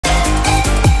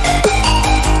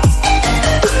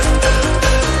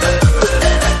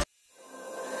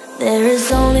There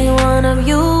is only one of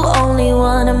you, only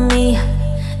one of me.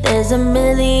 There's a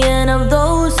million of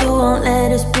those who won't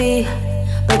let us be.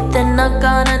 But they're not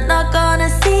gonna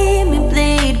see me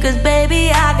bleed. Cause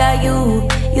baby, I got you.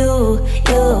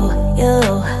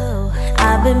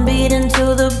 I've been beaten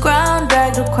to the ground,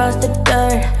 dragged across the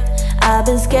dirt. I've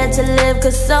been scared to live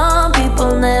cause some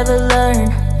people never learn.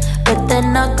 But they're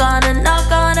not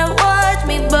gonna watch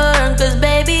me burn. Cause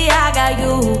baby, I got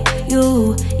you.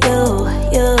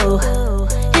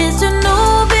 It's a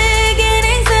new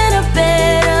beginnings and a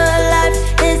better life.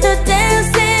 It's the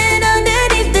dancing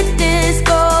underneath the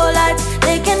disco lights.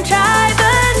 They can try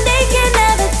but they can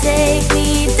never take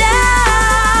me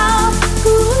down.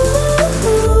 Ooh,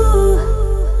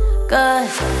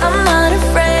 cause I'm not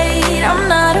afraid, I'm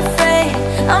not afraid,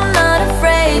 I'm not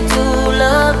afraid to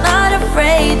love, not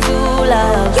afraid to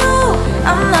love you.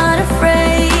 I'm not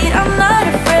afraid, I'm not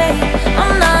afraid,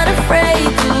 I'm not afraid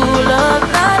to love,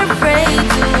 not afraid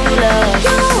to love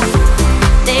you.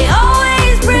 They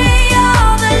always bring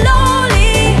all the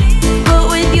lonely, but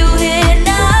with you here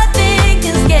nothing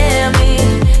can scare me.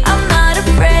 I'm not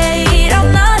afraid,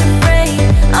 I'm not afraid,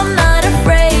 I'm not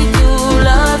afraid to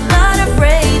love, not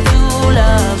afraid to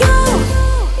love you.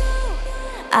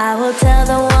 I will tell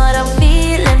them what I'm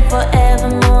feeling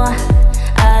forevermore.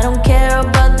 I don't care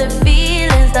about the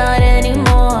feelings, not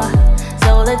anymore.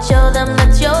 So let's show them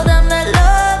that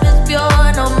love is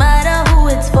pure, no matter who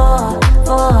it's for.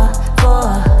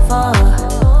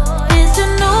 It's a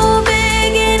new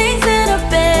beginnings and a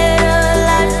better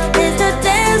life. It's the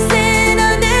dancing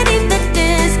underneath the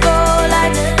disco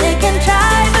lights. They can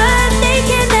try but they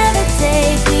can never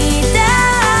take me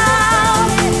down.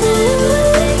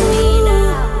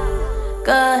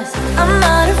 Cause I'm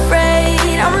not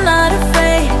afraid, I'm not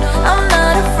afraid, I'm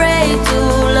not afraid to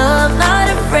love, not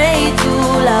afraid to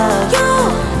love you.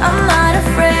 I'm not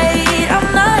afraid, I'm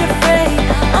not afraid,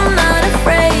 I'm not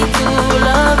afraid to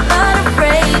love, not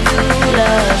afraid to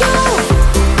love you.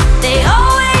 They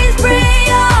always bring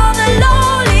all the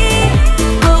lonely,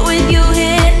 but with you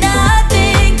here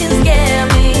nothing can scare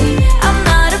me. I'm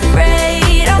not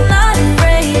afraid, I'm not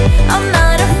afraid, I'm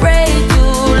not afraid to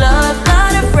love,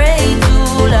 not afraid to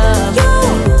love you.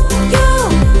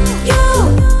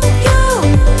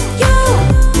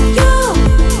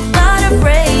 Not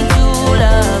afraid to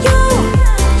love you.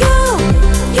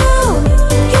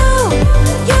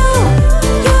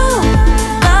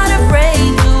 Not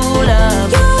afraid to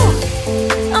love you.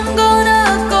 I'm gonna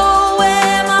go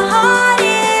where my heart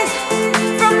is.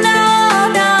 From now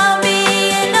on, I'm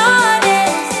being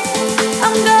honest.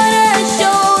 I'm gonna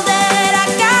show that I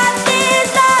got this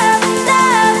love.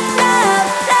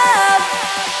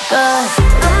 Cause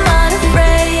I'm not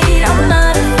afraid, I'm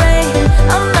not afraid,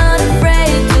 I'm not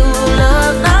afraid to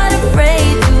love, not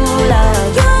afraid to love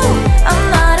you. I'm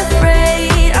not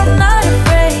afraid, I'm not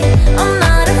afraid, I'm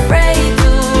not afraid to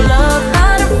love,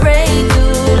 not afraid to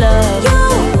love you.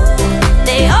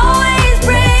 They always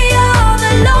bring all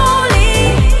the lonely,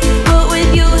 but with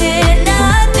you here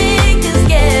nothing can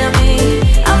scare me.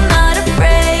 I'm not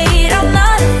afraid, I'm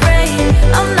not afraid,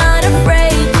 I'm not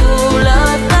afraid to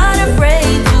love, not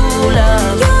afraid to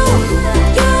love you.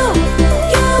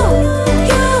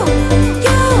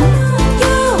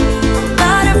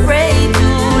 Not afraid to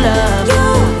love you.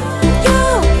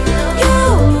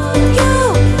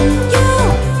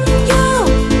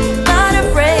 Not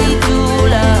afraid to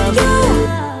love you.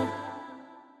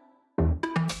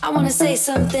 I wanna say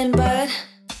something, but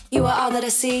you are all that I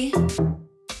see.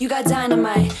 You got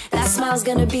dynamite, that smile's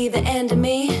gonna be the end of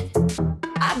me.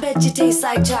 I bet you taste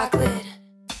like chocolate.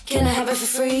 Can I have it for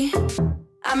free?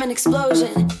 I'm an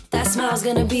explosion, that smile's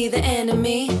gonna be the end of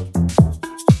me.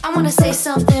 I wanna say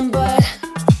something, but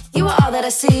you are all that I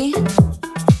see.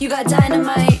 You got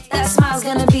dynamite, that smile's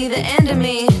gonna be the end of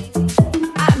me.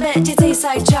 I bet you taste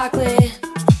like chocolate.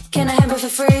 Can I have it for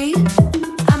free?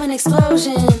 I'm an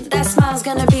explosion, that smile's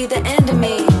gonna be the end of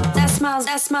me.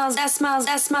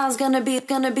 That smile's gonna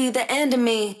be the end of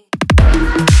me.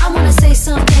 I wanna say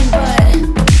something, but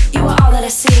you are all that I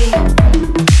see.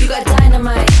 You got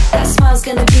dynamite, that smile's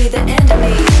gonna be the end of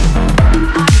me.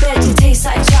 I bet you taste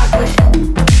like chocolate.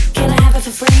 Can I have it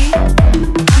for free?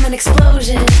 I'm an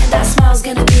explosion, and that smile's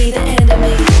gonna be the end of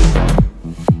me.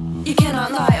 You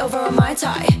cannot lie over a Mai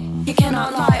Tai. You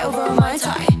cannot lie over a Mai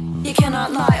Tai. You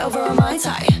cannot lie over a Mai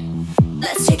Tai.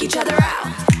 Let's check each other out.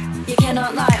 You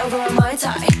cannot lie over a Mai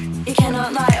Tai. You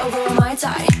cannot lie over a Mai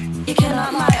Tai. You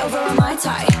cannot lie over a Mai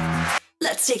Tai.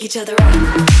 Let's take each other out.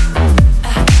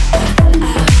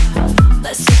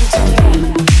 Let's take each other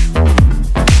out.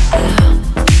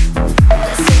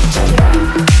 Let's take each other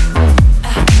out.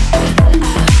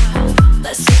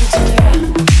 Let's take each other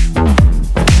out.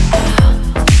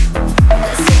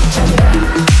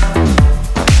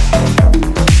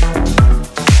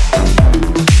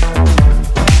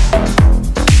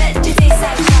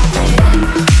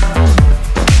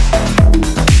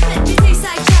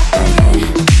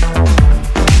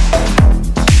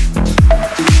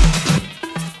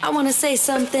 say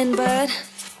something, bud.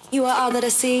 You are all that I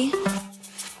see.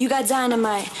 You got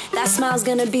dynamite, that smile's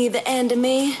gonna be the end of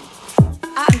me.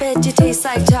 I bet you taste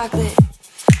like chocolate.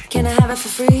 Can I have it for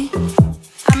free?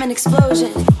 I'm an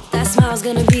explosion, that smile's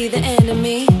gonna be the end of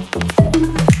me.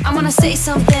 I wanna say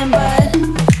something, bud.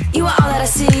 You are all that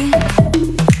I see.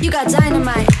 You got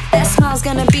dynamite, that smile's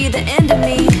gonna be the end of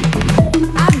me.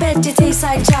 I bet you taste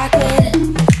like chocolate.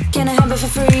 Can I have it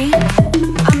for free?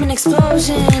 I'm an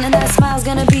explosion, and that smile's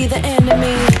gonna be the end of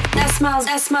me. That smile's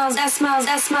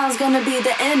gonna be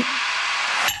the end.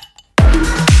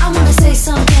 I wanna say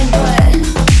something, but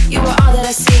you are all that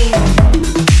I see.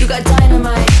 You got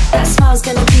dynamite, that smile's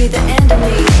gonna be the end of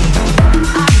me.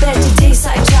 I bet you taste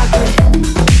like chocolate.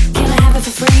 Can I have it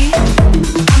for free?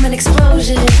 I'm an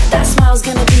explosion, that smile's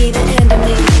gonna be the end of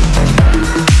me.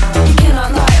 You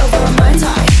cannot lie over my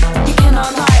tie. You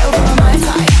cannot lie over my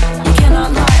tie. You cannot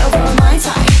lie over my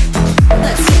tie.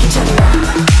 Let's take each other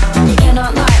out. You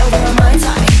cannot lie over my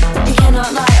tie. You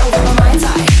cannot lie over my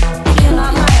tie. You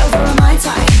cannot lie over my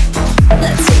tie.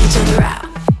 Let's take each other out.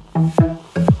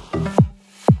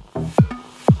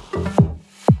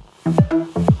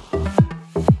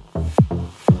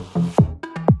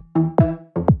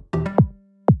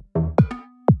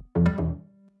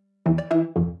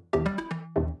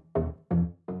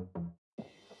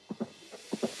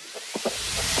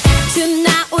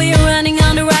 Tonight we're running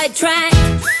on the right track.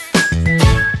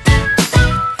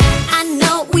 I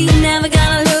know we never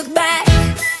gonna look back.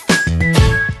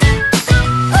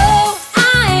 Oh,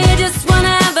 I just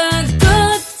wanna have a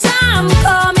good time.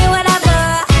 Call me whatever,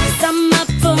 'cause I'm up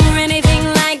for anything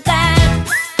like that.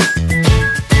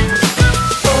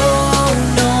 Oh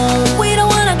no, we don't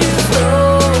wanna do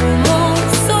slow-mo,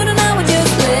 so tonight we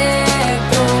just let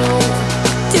go.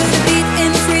 To the beat in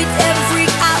the street, every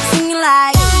freak out singing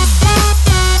like.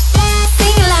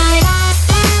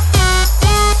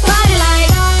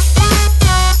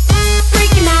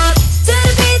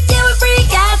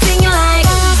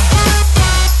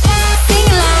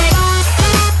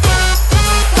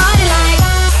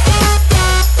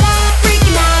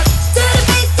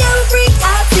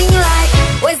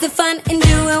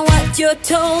 You're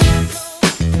told,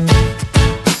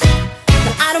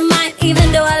 but I don't mind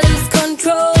even though I lose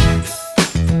control.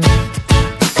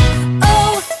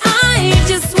 Oh, I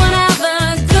just wanna have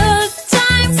a good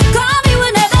time, so call me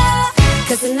whenever,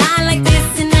 'cause a night like this,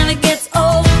 it never gets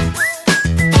old.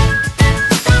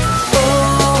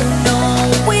 Oh no,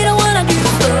 we don't wanna do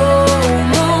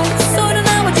slow-mo, so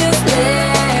tonight we just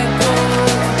let go.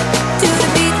 To the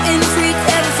beat in the street,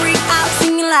 every freak out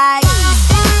singing like.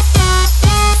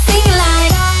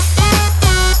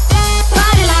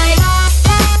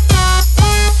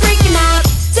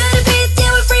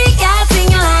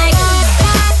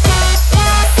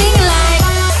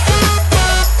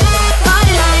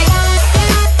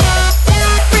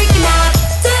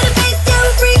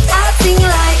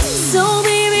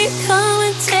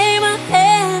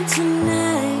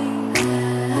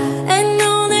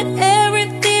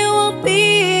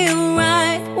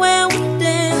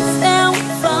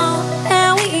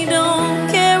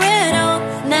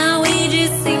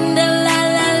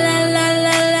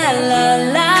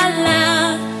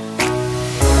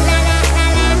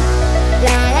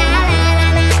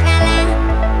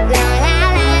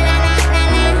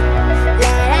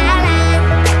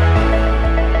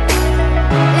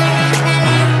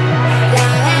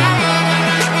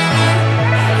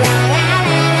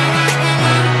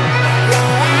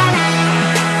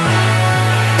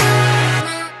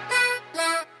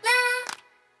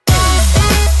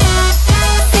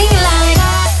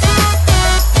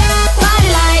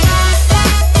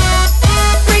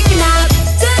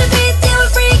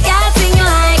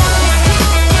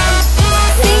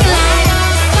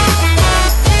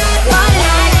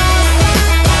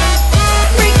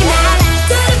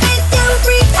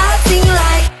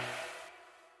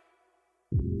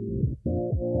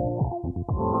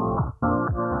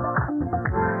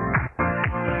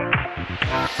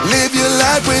 Live your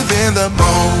life within the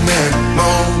moment,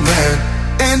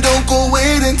 and don't go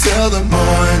wait until the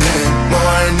morning.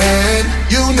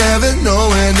 You never know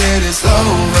when it is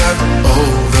over.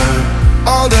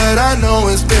 All that I know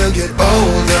is we'll get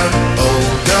older.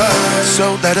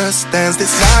 So let us dance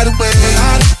this night away.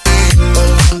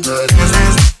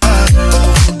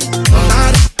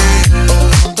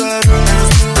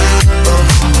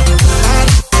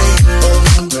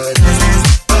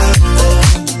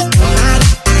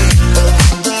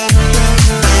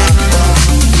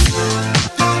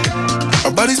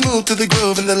 Bodies move to the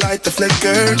groove and the light that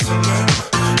flickers.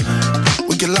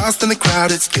 We get lost in the crowd,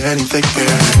 it's getting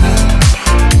thicker.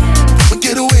 We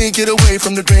get away me get away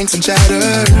from the drinks and chatter.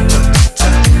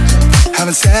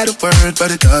 Haven't said a word,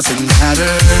 but it doesn't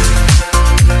matter.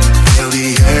 Feel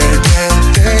the air get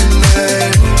thinner.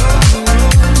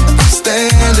 I'm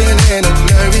standing in a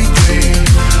blurry dream.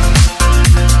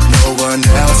 No one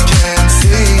else can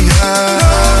see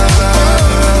us.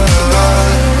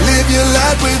 Live your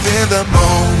life within the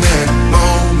moment,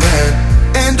 moment.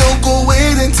 And don't go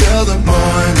wait until the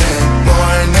morning,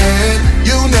 morning.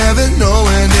 You never know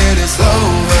when it is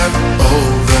over,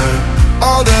 over.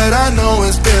 All that I know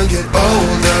is we'll get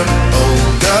older,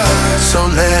 older. So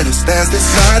let us dance this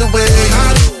night away.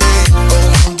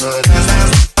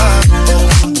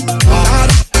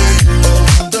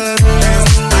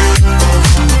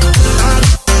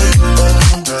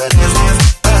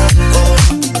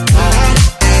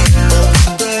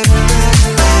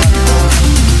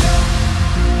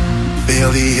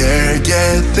 Feel the air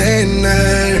get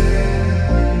thinner.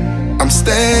 I'm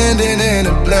standing in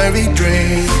a blurry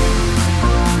dream.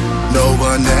 No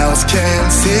one else can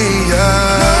see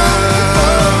us.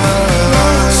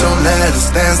 So let us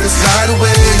dance this night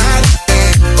away.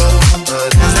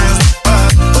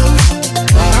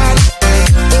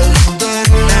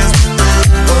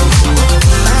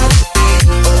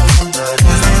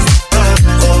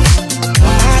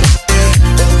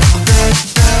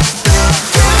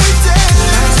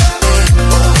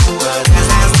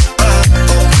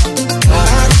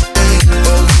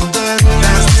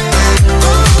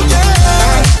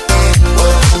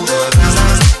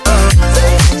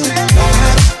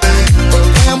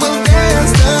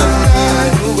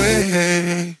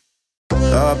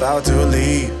 About to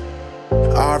leave,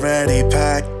 already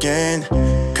packing.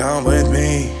 Come with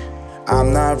me,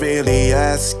 I'm not really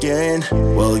asking.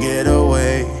 We'll get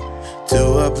away to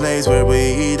a place where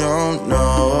we don't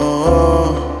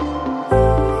know.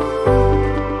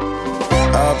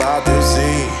 About to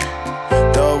see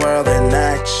the world in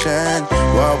action,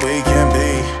 what we can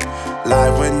be.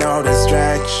 Life with no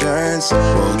distractions,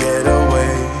 we'll get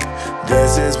away.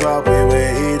 This is what we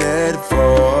waited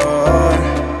for.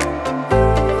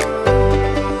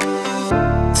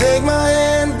 Take my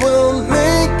hand, we'll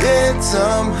make it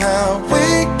somehow.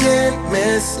 We can't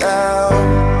miss out.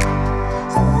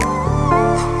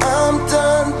 I'm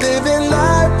done living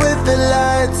life with the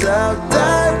lights out.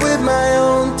 Die with my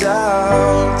own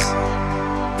doubts.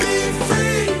 Be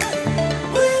free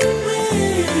with me.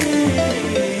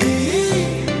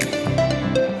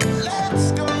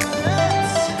 Let's go,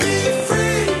 let's be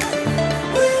free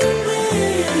with me.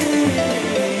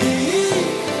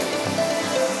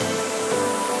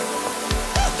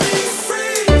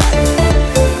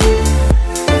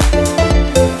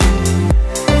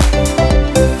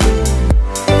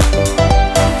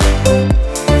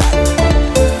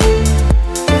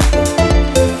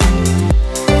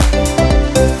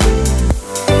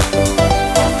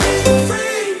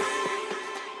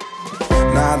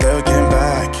 Not looking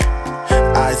back,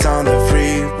 eyes on the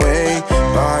freeway,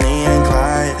 Bonnie and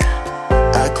Clyde,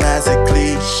 a classic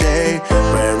cliche.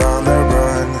 We're on the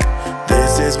run,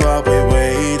 this is what we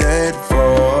waited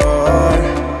for.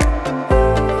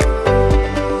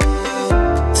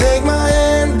 Take my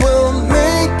hand, we'll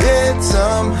make it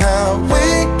somehow. We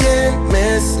can't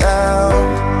miss out.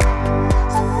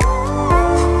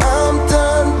 I'm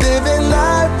done living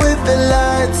life with the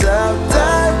lights out.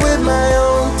 Die with my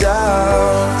own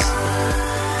doubts.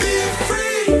 Be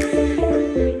free.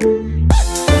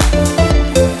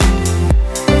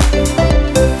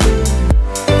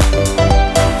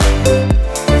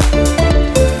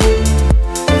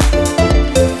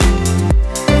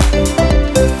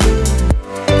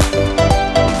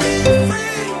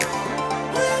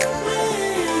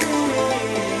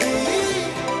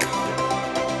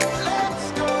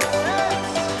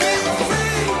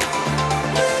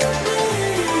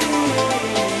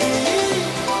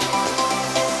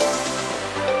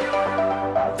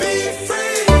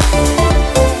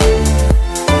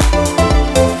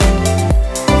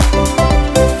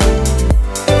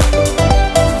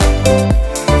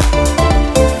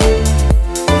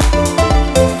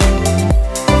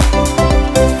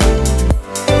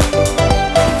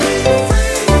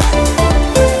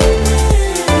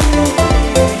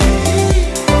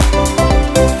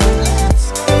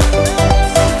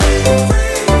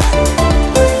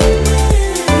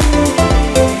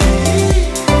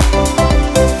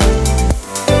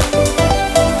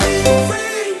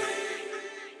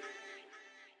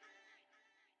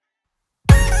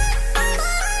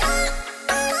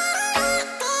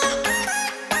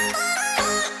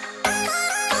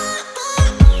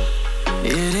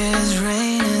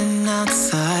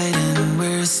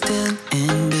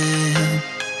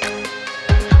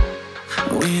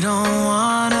 We don't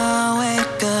wanna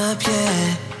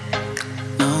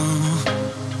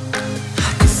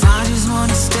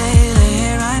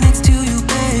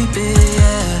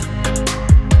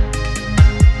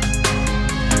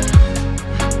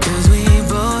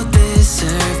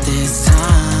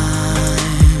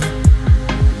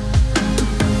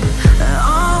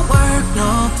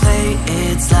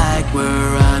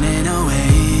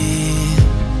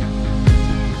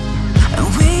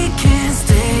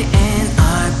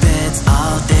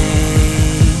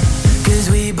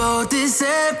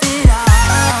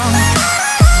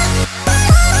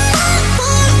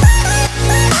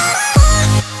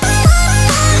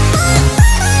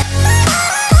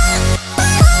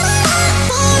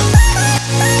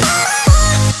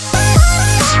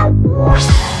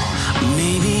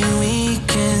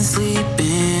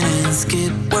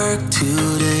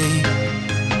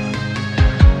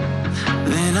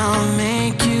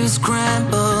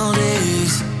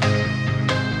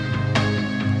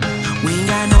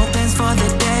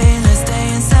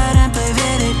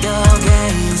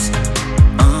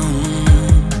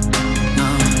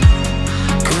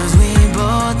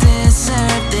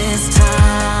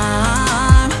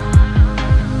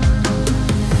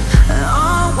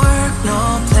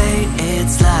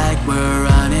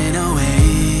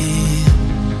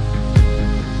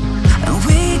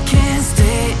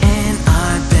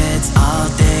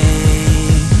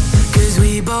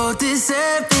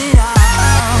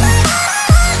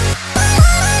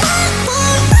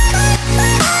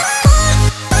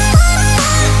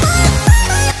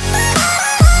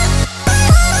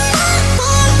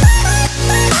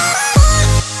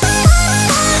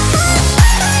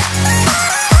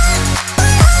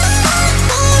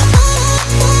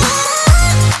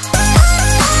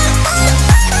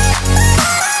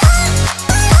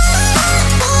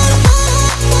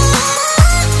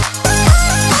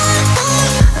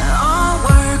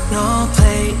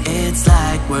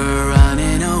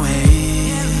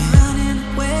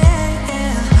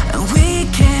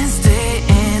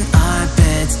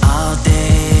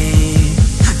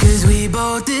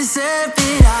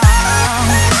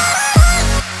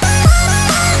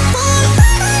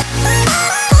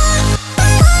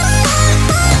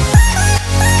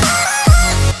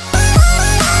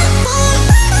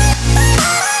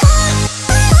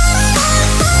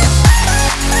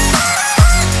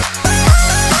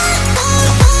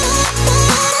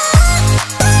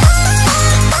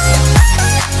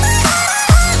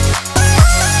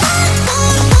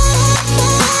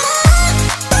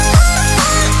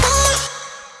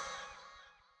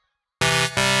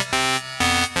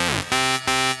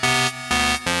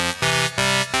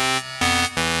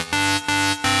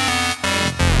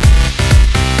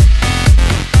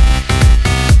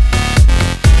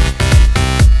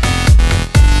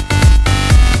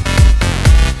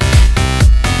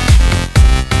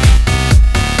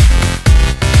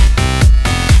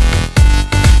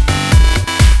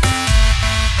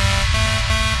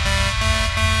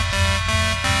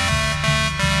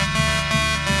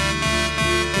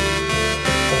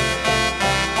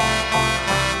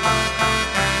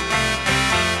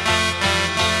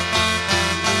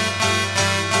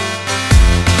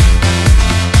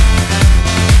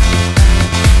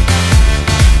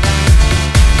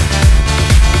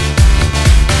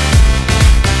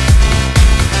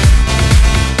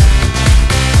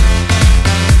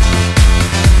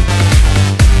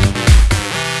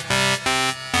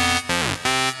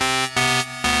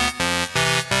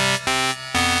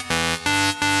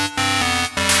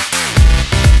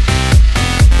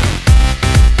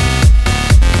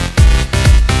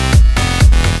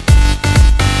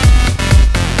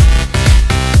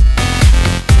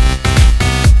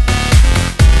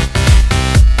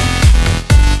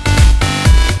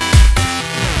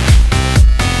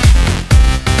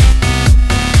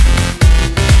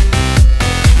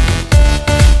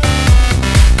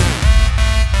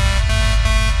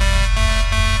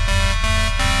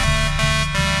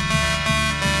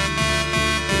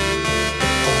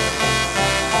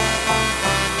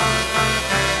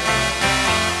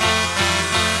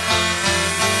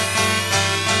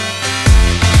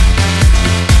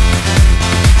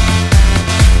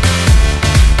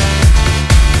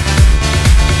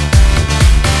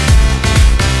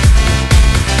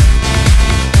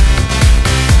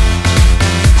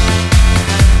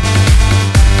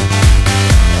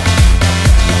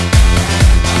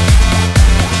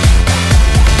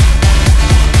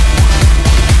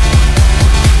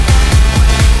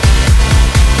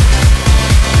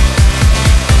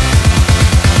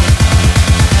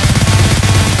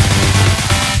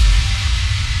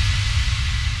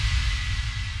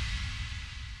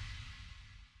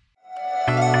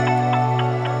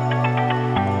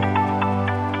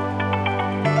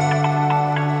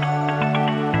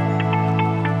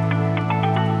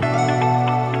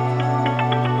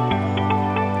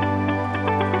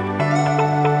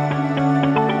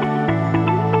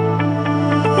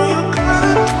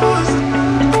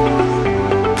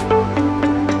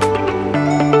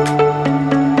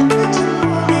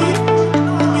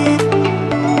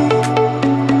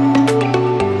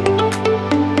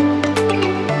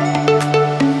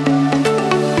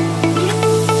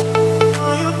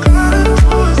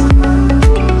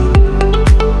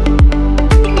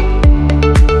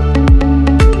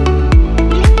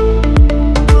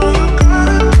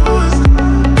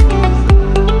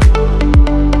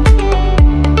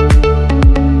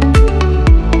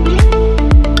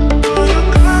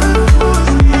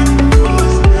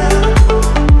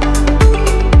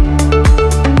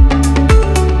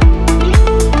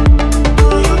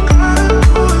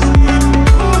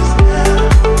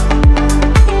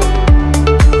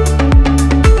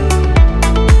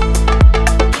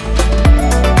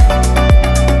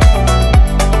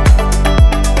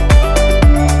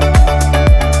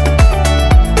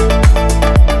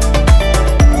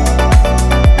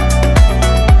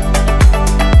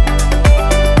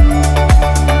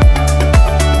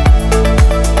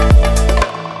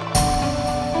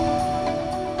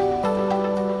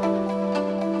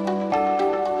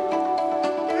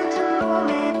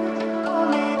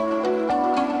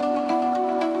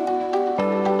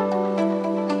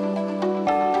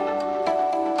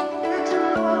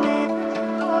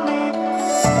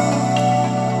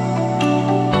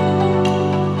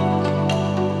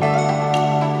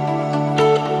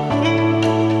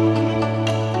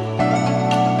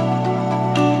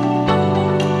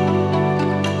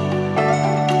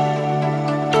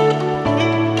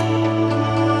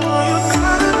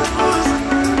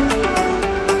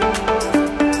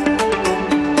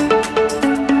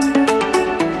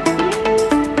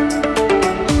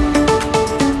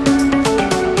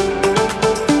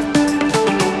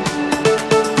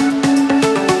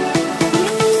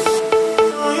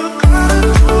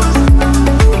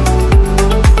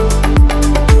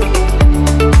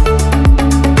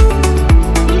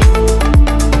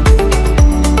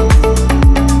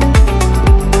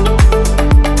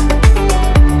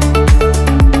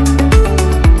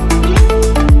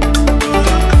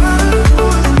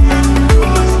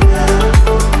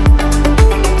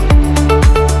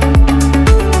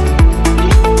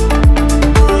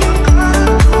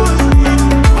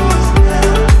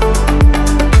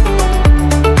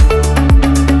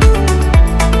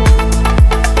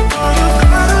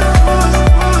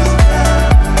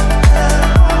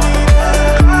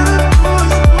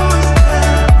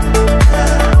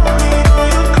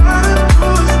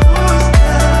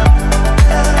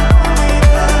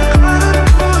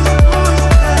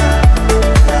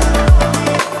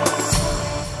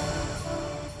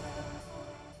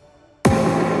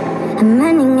I'm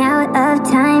running out of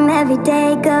time, every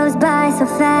day goes by so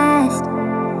fast.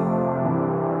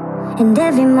 And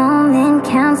every moment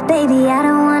counts, baby, I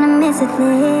don't wanna miss a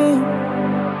thing.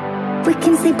 We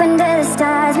can sleep under the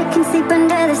stars, we can sleep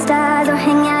under the stars, or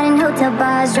hang out in hotel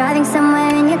bars, driving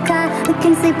somewhere in your car. We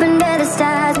can sleep under the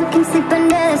stars, we can sleep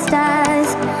under the stars,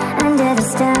 under the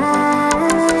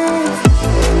stars.